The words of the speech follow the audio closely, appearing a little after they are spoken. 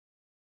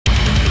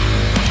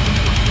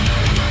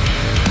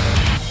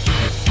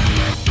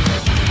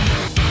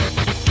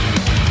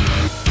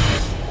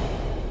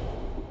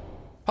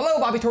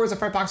Bobby Torres of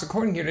Frightbox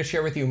Recording here to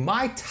share with you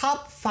my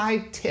top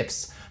 5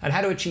 tips on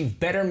how to achieve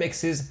better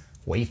mixes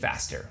way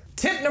faster.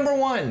 Tip number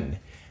 1,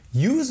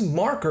 use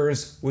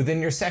markers within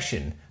your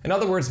session. In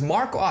other words,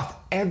 mark off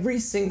every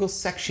single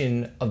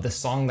section of the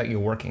song that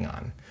you're working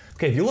on.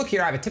 Okay, if you look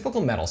here, I have a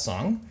typical metal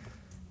song,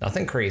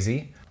 nothing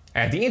crazy. I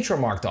have the intro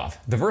marked off,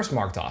 the verse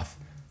marked off,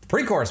 the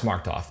pre-chorus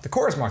marked off, the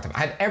chorus marked off. I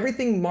have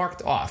everything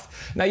marked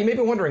off. Now you may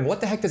be wondering, what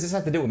the heck does this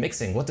have to do with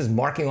mixing? What does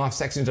marking off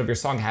sections of your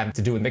song have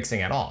to do with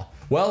mixing at all?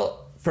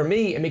 Well, for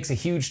me, it makes a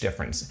huge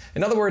difference.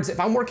 In other words, if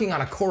I'm working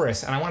on a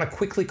chorus and I want to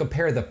quickly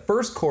compare the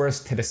first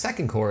chorus to the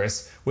second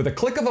chorus, with a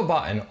click of a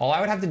button, all I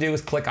would have to do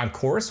is click on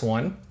chorus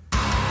 1,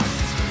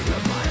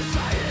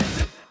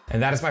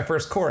 and that is my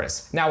first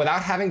chorus. Now,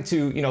 without having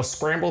to,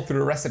 scramble through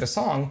the rest of the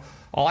song,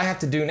 all I have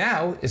to do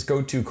now is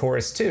go to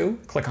chorus 2,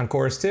 click on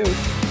chorus 2,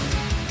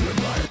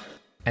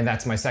 and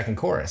that's my second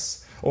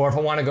chorus. Or if I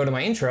want to go to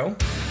my intro,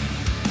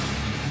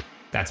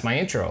 that's my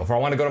intro. If I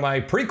want to go to my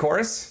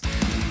pre-chorus,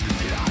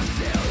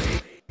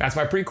 that's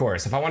my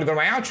pre-chorus. If I want to go to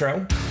my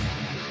outro,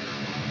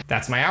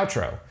 that's my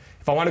outro.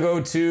 If I want to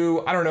go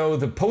to, I don't know,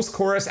 the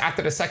post-chorus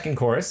after the second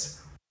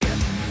chorus,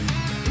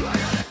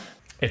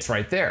 it's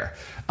right there.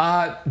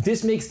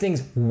 This makes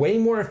things way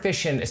more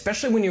efficient,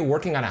 especially when you're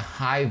working on a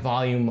high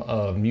volume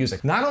of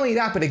music. Not only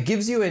that, but it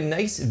gives you a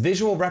nice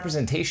visual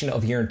representation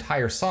of your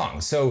entire song.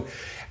 So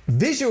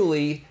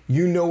visually,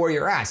 you know where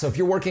you're at. So if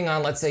you're working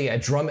on, let's say, a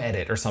drum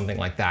edit or something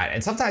like that,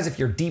 and sometimes if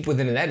you're deep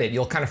within an edit,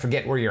 you'll kind of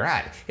forget where you're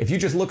at. If you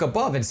just look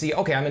above and see,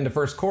 okay, I'm in the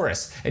first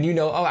chorus, and you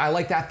know, oh, I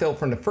like that fill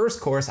from the first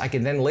chorus, I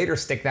can then later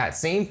stick that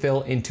same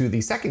fill into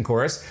the second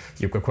chorus,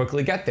 you could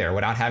quickly get there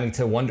without having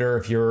to wonder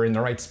if you're in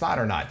the right spot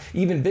or not,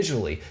 even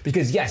visually.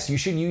 Because yes, you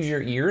should use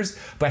your ears,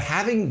 but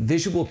having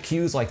visual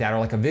cues like that, or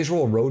like a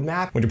visual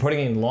roadmap when you're putting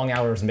in long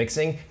hours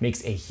mixing,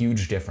 makes a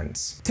huge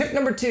difference. Tip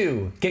number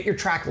 2, get your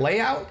track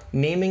layout,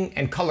 naming,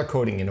 and color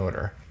coding in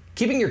order.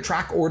 Keeping your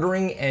track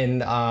ordering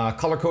and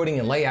color coding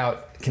and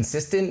layout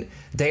consistent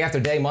day after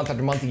day, month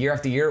after month, year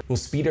after year will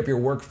speed up your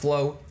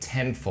workflow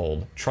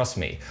tenfold. Trust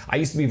me. I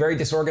used to be very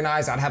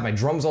disorganized. I'd have my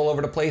drums all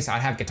over the place.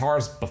 I'd have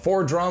guitars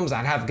before drums.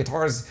 I'd have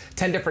guitars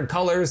 10 different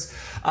colors.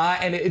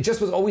 And it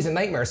just was always a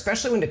nightmare,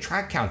 especially when the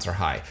track counts are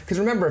high. Because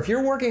remember, if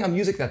you're working on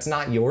music that's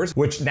not yours,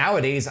 which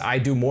nowadays I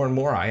do more and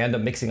more, I end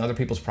up mixing other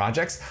people's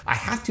projects, I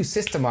have to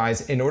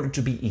systemize in order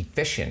to be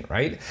efficient,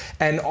 right?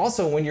 And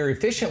also when you're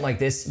efficient like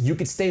this, you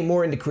could stay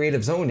more in the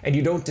creative zone and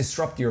you don't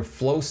disrupt your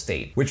flow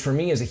state, which for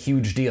me is a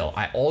huge deal.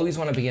 I always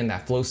want to be in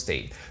that flow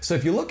state. So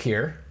if you look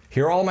here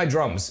are all my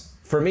drums.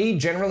 For me,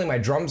 generally my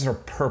drums are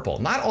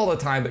purple. Not all the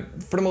time,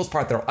 but for the most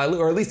part, or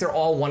at least they're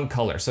all one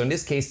color. So in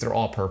this case, they're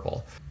all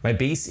purple. My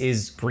bass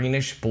is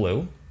greenish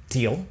blue,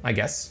 teal, I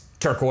guess,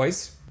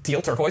 turquoise,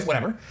 teal, turquoise,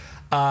 whatever.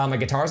 My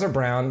guitars are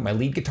brown, my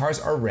lead guitars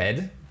are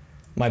red,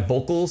 my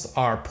vocals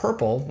are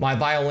purple, my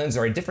violins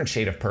are a different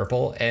shade of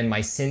purple, and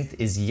my synth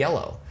is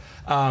yellow.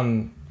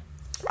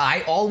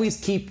 I always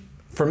keep,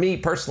 for me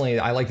personally,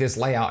 I like this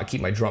layout. I keep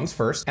my drums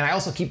first, and I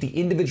also keep the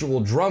individual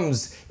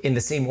drums in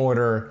the same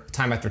order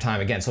time after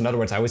time again. So in other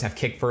words, I always have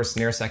kick first,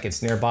 snare second,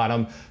 snare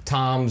bottom,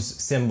 toms,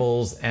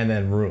 cymbals, and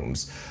then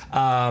rooms.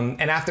 And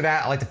after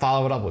that, I like to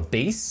follow it up with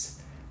bass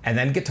and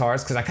then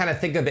guitars, because I kind of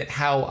think of it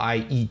how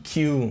I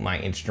EQ my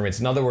instruments.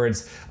 In other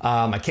words,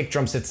 my kick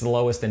drum sits the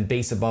lowest, then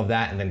bass above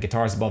that, and then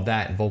guitars above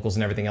that, and vocals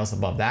and everything else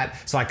above that.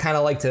 So I kind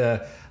of like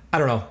to, I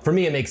don't know, for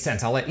me it makes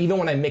sense. Even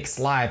when I mix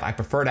live, I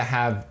prefer to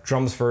have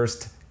drums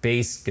first,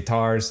 bass,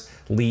 guitars,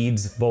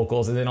 leads,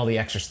 vocals, and then all the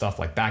extra stuff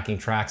like backing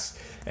tracks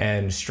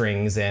and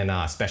strings and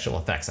special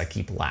effects I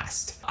keep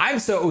last. I'm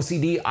so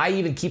OCD, I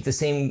even keep the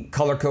same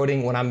color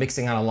coding when I'm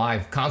mixing on a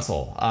live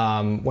console.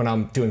 When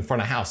I'm doing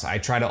front of house, I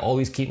try to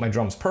always keep my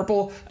drums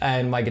purple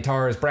and my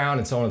guitar is brown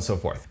and so on and so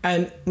forth.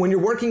 And when you're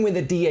working with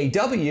a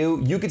DAW,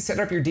 you could set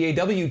up your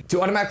DAW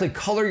to automatically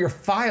color your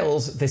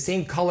files the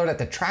same color that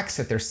the tracks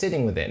that they're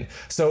sitting within.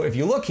 So if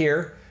you look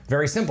here,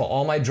 very simple,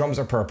 all my drums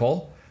are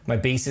purple. My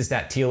bass is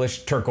that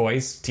tealish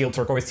turquoise, teal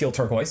turquoise, teal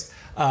turquoise.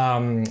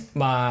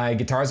 My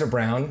guitars are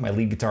brown, my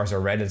lead guitars are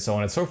red, and so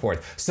on and so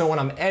forth. So when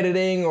I'm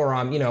editing or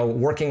I'm,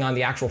 working on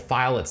the actual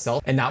file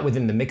itself and not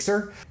within the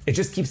mixer, it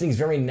just keeps things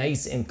very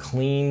nice and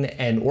clean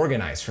and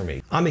organized for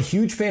me. I'm a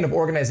huge fan of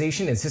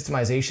organization and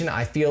systemization.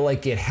 I feel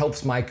like it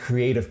helps my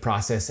creative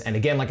process. And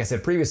again, like I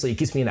said previously, it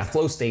keeps me in that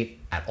flow state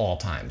at all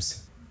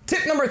times.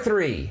 Tip number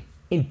 3.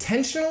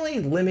 Intentionally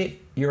limit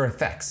your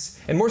effects,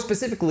 and more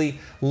specifically,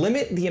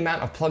 limit the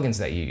amount of plugins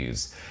that you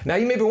use. Now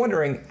you may be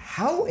wondering,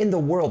 how in the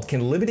world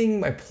can limiting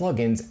my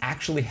plugins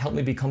actually help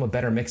me become a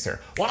better mixer?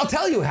 Well, I'll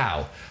tell you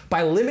how.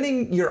 By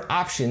limiting your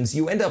options,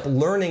 you end up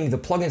learning the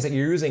plugins that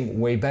you're using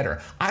way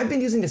better. I've been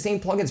using the same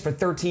plugins for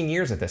 13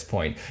 years at this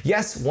point.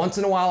 Yes, once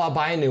in a while I'll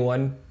buy a new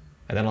one,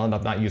 and then I'll end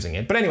up not using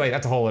it. But anyway,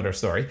 that's a whole other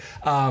story.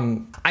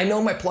 I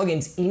know my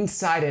plugins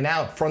inside and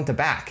out, front to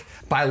back.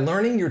 By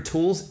learning your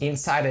tools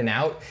inside and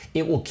out,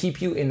 it will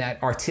keep you in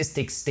that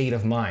artistic state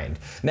of mind.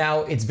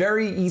 Now, it's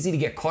very easy to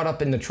get caught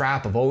up in the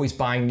trap of always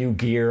buying new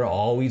gear,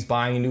 always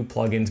buying new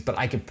plugins, but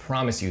I can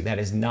promise you that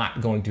is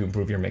not going to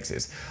improve your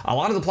mixes. A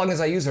lot of the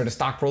plugins I use are the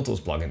stock Pro Tools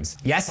plugins.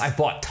 Yes, I've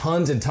bought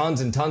tons and tons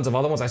and tons of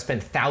other ones. I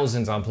spent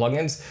thousands on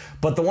plugins,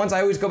 but the ones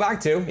I always go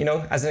back to, you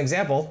know, as an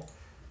example,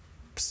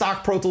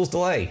 stock Pro Tools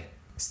delay,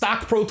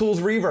 stock Pro Tools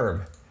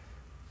reverb.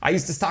 I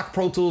use the stock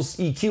Pro Tools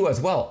EQ as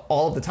well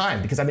all the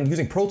time because I've been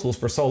using Pro Tools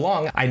for so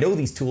long. I know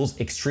these tools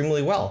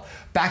extremely well.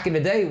 Back in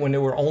the day when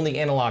there were only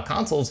analog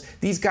consoles,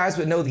 these guys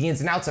would know the ins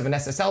and outs of an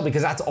SSL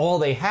because that's all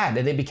they had,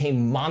 and they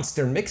became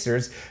monster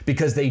mixers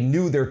because they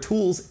knew their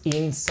tools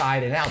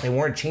inside and out. They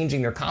weren't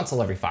changing their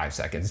console every 5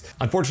 seconds.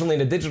 Unfortunately, in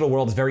the digital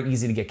world, it's very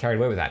easy to get carried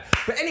away with that.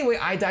 But anyway,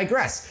 I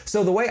digress.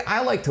 So the way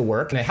I like to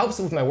work, and it helps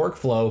with my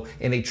workflow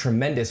in a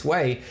tremendous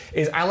way,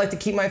 is I like to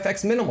keep my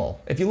effects minimal.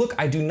 If you look,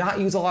 I do not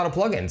use a lot of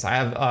plugins. I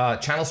have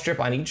channel strip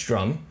on each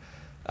drum.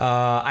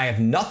 I have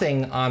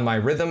nothing on my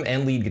rhythm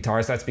and lead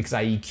guitars. That's because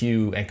I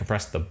EQ and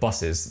compress the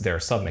buses, their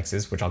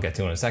submixes, which I'll get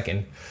to in a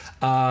second.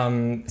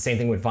 Same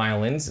thing with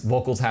violins.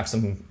 Vocals have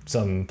some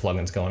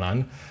plugins going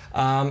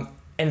on.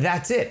 And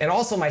that's it. And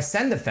also my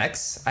send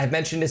effects, I've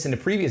mentioned this in the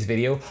previous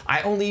video,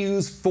 I only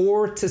use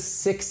 4 to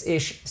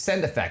 6-ish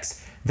send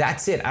effects.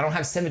 That's it. I don't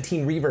have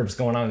 17 reverbs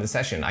going on in the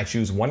session. I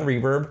choose one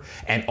reverb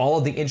and all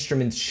of the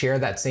instruments share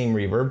that same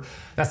reverb.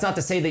 That's not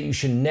to say that you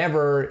should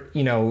never,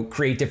 you know,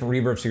 create different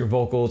reverbs for your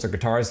vocals or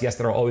guitars. Yes,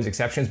 there are always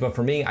exceptions, but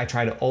for me, I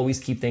try to always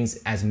keep things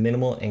as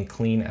minimal and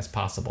clean as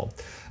possible.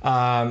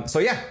 So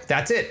yeah,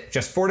 that's it.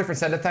 Just 4 different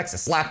send effects, a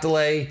slap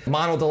delay,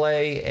 mono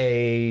delay,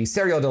 a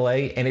stereo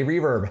delay, and a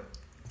reverb.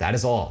 That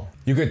is all.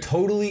 You could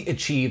totally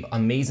achieve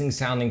amazing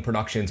sounding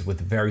productions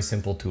with very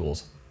simple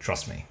tools.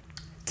 Trust me.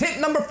 Tip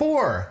number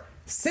 4.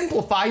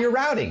 Simplify your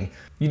routing.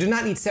 You do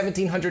not need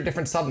 1,700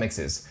 different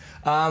submixes.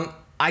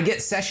 I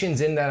get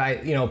sessions in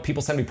that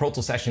people send me Pro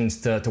Tools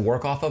sessions to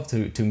work off of,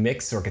 to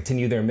mix or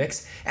continue their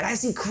mix, and I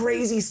see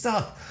crazy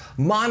stuff.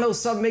 Mono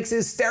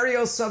submixes,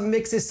 stereo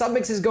submixes,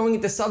 submixes going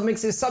into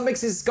submixes,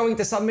 submixes going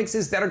into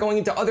submixes that are going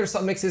into other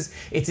submixes.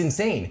 It's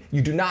insane.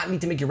 You do not need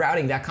to make your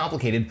routing that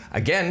complicated.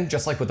 Again,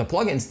 just like with the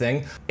plugins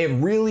thing, it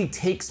really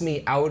takes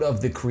me out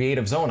of the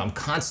creative zone. I'm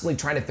constantly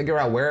trying to figure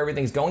out where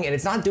everything's going, and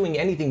it's not doing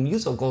anything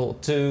musical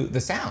to the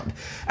sound.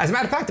 As a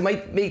matter of fact, it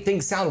might make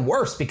things sound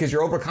worse because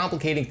you're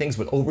overcomplicating things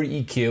with over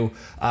EQ,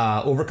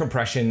 over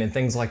compression, and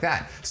things like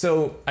that.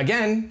 So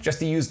again, just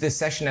to use this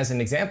session as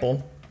an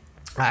example,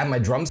 I have my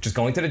drums just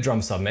going to the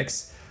drum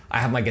submix. I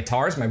have my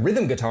guitars, my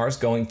rhythm guitars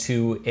going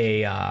to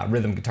a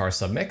rhythm guitar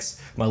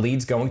submix. My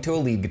leads going to a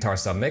lead guitar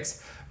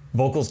submix.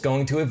 Vocals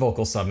going to a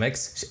vocal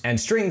submix. And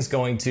strings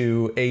going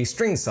to a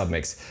string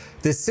submix.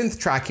 This synth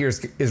track here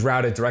is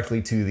routed directly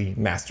to the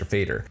master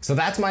fader. So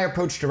that's my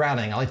approach to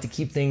routing. I like to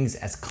keep things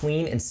as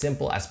clean and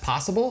simple as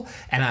possible.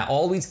 And I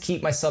always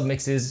keep my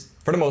submixes,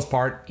 for the most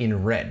part,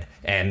 in red,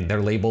 and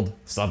they're labeled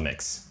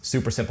submix.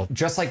 Super simple,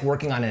 just like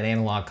working on an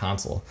analog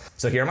console.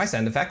 So here are my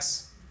send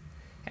effects,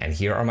 and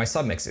here are my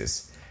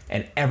submixes.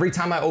 And every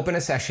time I open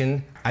a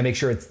session, I make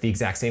sure it's the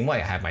exact same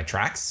way. I have my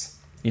tracks,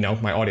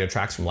 my audio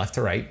tracks from left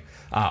to right,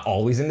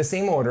 always in the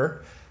same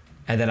order.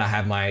 And then I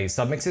have my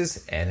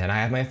submixes, and then I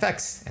have my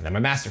effects, and then my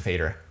master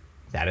fader.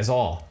 That is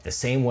all, the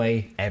same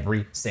way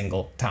every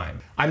single time.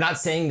 I'm not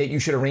saying that you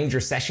should arrange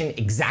your session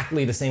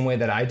exactly the same way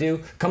that I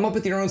do. Come up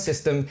with your own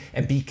system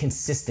and be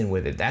consistent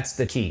with it. That's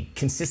the key.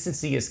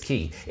 Consistency is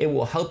key. It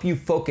will help you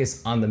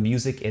focus on the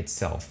music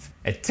itself.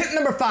 And tip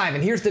number 5,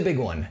 and here's the big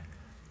one.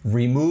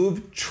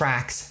 Remove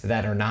tracks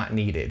that are not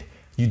needed.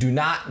 You do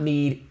not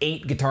need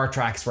 8 guitar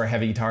tracks for a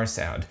heavy guitar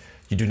sound.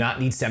 You do not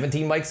need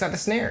 17 mics on a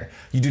snare.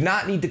 You do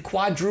not need to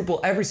quadruple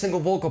every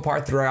single vocal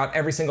part throughout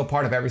every single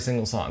part of every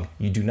single song.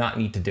 You do not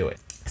need to do it.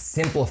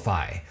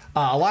 Simplify.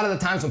 A lot of the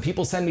times when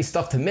people send me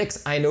stuff to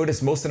mix, I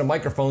notice most of the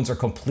microphones are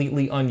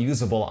completely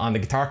unusable on the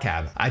guitar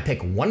cab. I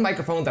pick one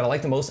microphone that I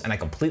like the most and I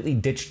completely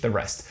ditch the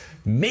rest.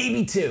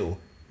 Maybe two,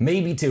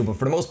 but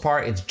for the most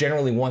part, it's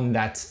generally one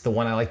that's the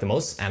one I like the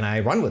most and I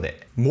run with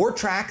it. More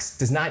tracks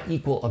does not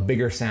equal a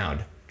bigger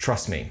sound.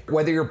 Trust me.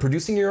 Whether you're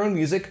producing your own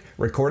music,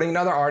 recording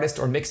another artist,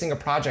 or mixing a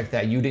project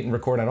that you didn't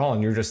record at all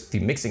and you're just the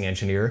mixing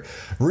engineer,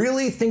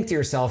 really think to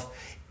yourself,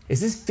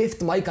 is this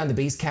 5th mic on the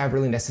bass cab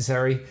really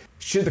necessary?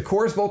 Should the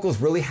chorus vocals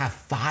really have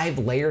 5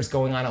 layers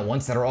going on at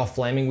once that are all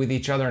flaming with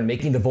each other and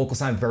making the vocal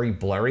sound very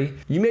blurry?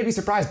 You may be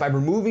surprised, by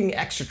removing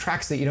extra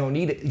tracks that you don't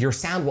need, your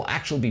sound will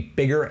actually be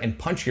bigger and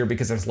punchier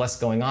because there's less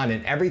going on,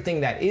 and everything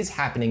that is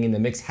happening in the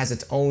mix has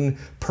its own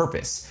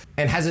purpose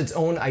and has its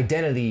own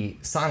identity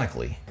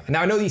sonically.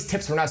 Now I know these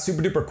tips were not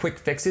super duper quick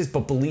fixes,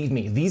 but believe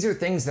me, these are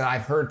things that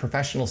I've heard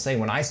professionals say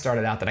when I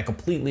started out that I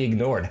completely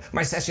ignored.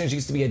 My sessions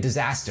used to be a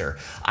disaster.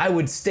 I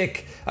would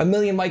stick a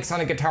million mics on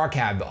a guitar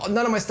cab.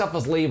 None of my stuff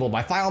was labeled.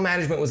 my file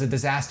management was a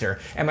disaster,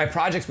 and my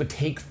projects would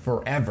take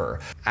forever.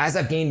 As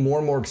I've gained more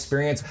and more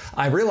experience,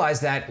 I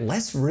realized that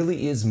less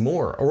really is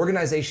more.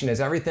 Organization is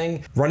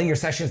everything. Running your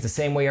sessions the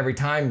same way every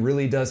time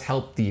really does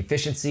help the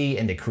efficiency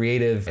and the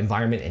creative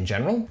environment in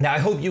general. Now, I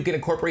hope you can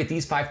incorporate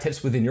these 5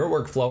 tips within your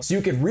workflow so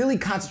you can really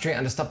concentrate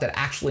on the stuff that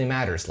actually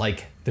matters,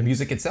 like the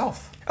music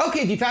itself.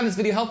 Okay, if you found this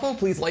video helpful,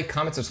 please like,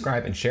 comment,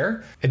 subscribe, and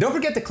share. And don't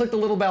forget to click the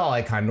little bell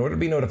icon in order to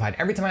be notified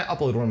every time I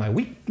upload one of my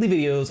weekly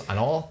videos on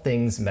all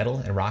things metal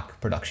and rock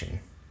production.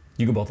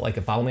 You can both like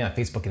and follow me on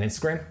Facebook and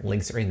Instagram.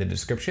 Links are in the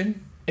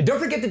description. And don't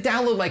forget to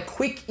download my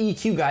quick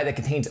EQ guide that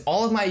contains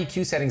all of my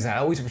EQ settings that I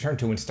always return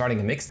to when starting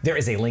a mix. There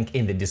is a link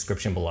in the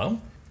description below.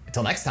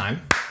 Until next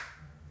time,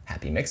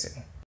 happy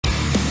mixing.